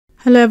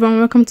Hello everyone,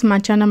 welcome to my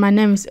channel. My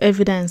name is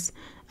Evidence,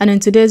 and in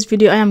today's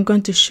video I am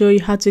going to show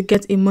you how to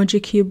get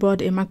emoji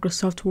keyboard in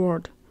Microsoft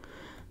Word.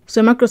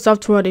 So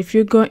Microsoft Word, if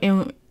you go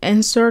in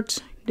Insert,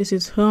 this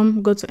is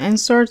Home, go to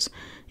Insert,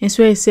 and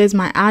where it says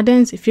My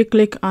Add-ins. If you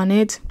click on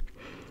it,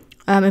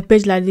 a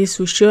page like this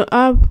will show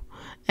up,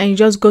 and you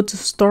just go to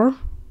Store,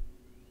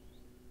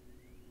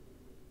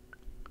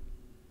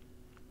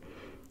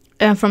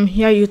 and from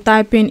here you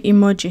type in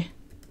emoji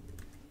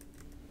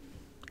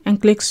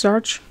and click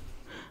search,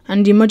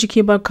 and the emoji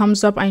keyboard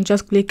comes up, and you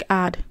just click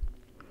add,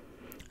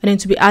 and then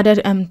to be added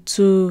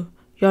to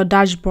your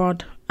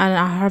dashboard, and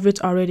I have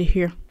it already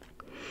here.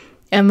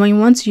 And when you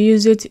want to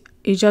use it,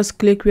 you just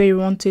click where you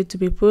want it to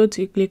be put.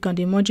 You click on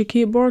the emoji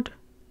keyboard,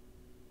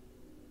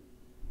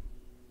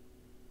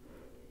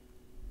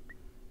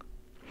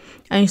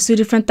 and you see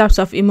different types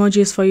of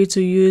emojis for you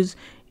to use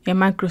in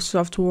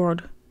Microsoft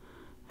Word.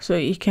 So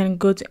you can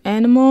go to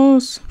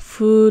animals,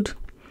 food,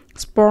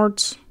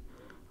 sports,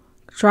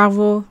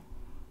 travel,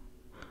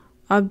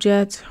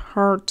 objects,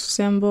 heart,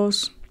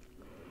 symbols.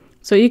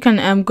 So you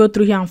can go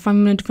through here and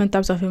find many different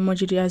types of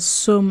emoji. There's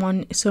so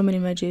many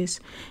emojis,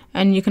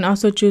 and you can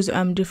also choose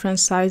different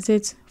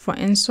sizes for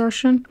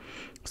insertion.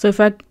 So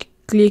if I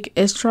click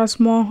extra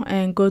small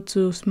and go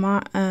to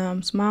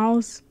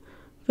smiles,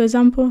 for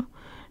example,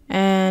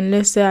 and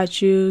let's say I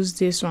choose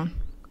this one,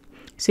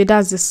 see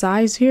that's the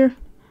size here,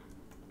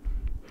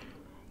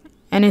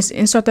 and it's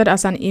inserted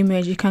as an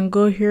image. You can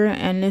go here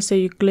and let's say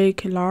you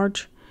click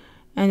large,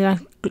 and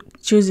then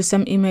choose the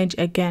same image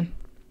again.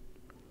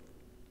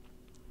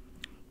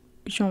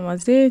 Which one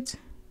was it?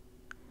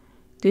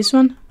 This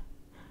one.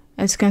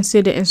 As you can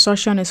see, the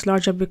insertion is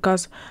larger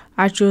because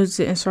I chose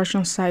the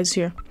insertion size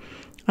here.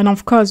 And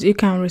of course you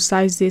can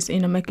resize this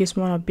and make it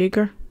smaller or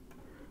bigger.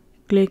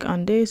 Click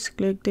on this,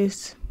 click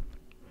this.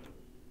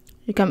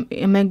 You can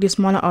make this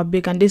smaller or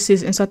big, and this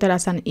is inserted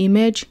as an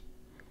image.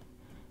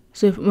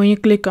 So when you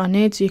click on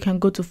it, you can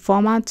go to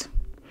format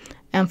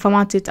and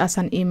format it as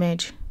an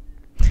image.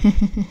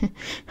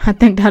 I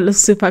think that looks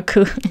super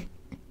cool.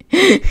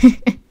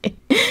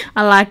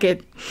 I like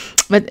it.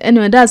 But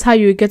anyway, that's how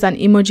you get an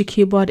emoji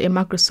keyboard in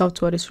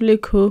Microsoft Word. It's really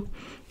cool,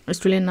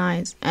 it's really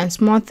nice, and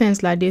small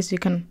things like this you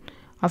can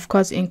of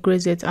course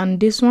increase it. And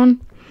this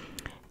one,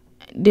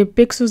 the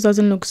pixels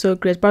doesn't look so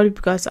great, probably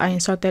because I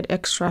inserted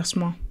extra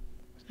small.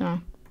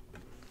 So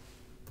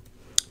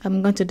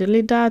I'm going to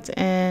delete that,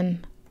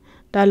 and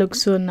that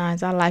looks so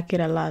nice. I like it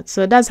a lot.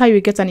 So that's how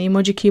you get an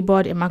emoji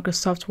keyboard in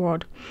Microsoft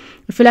Word.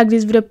 If you like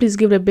this video, please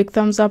give it a big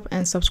thumbs up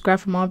and subscribe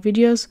for more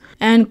videos,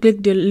 and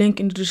click the link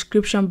in the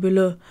description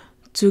below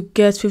to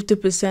get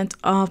 50%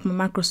 off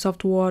my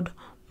Microsoft Word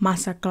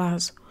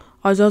masterclass,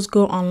 or just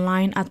go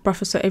online at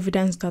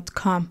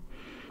professorevidence.com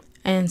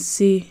and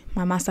see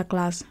my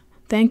masterclass.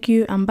 Thank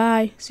you and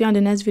bye. See you on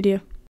the next video.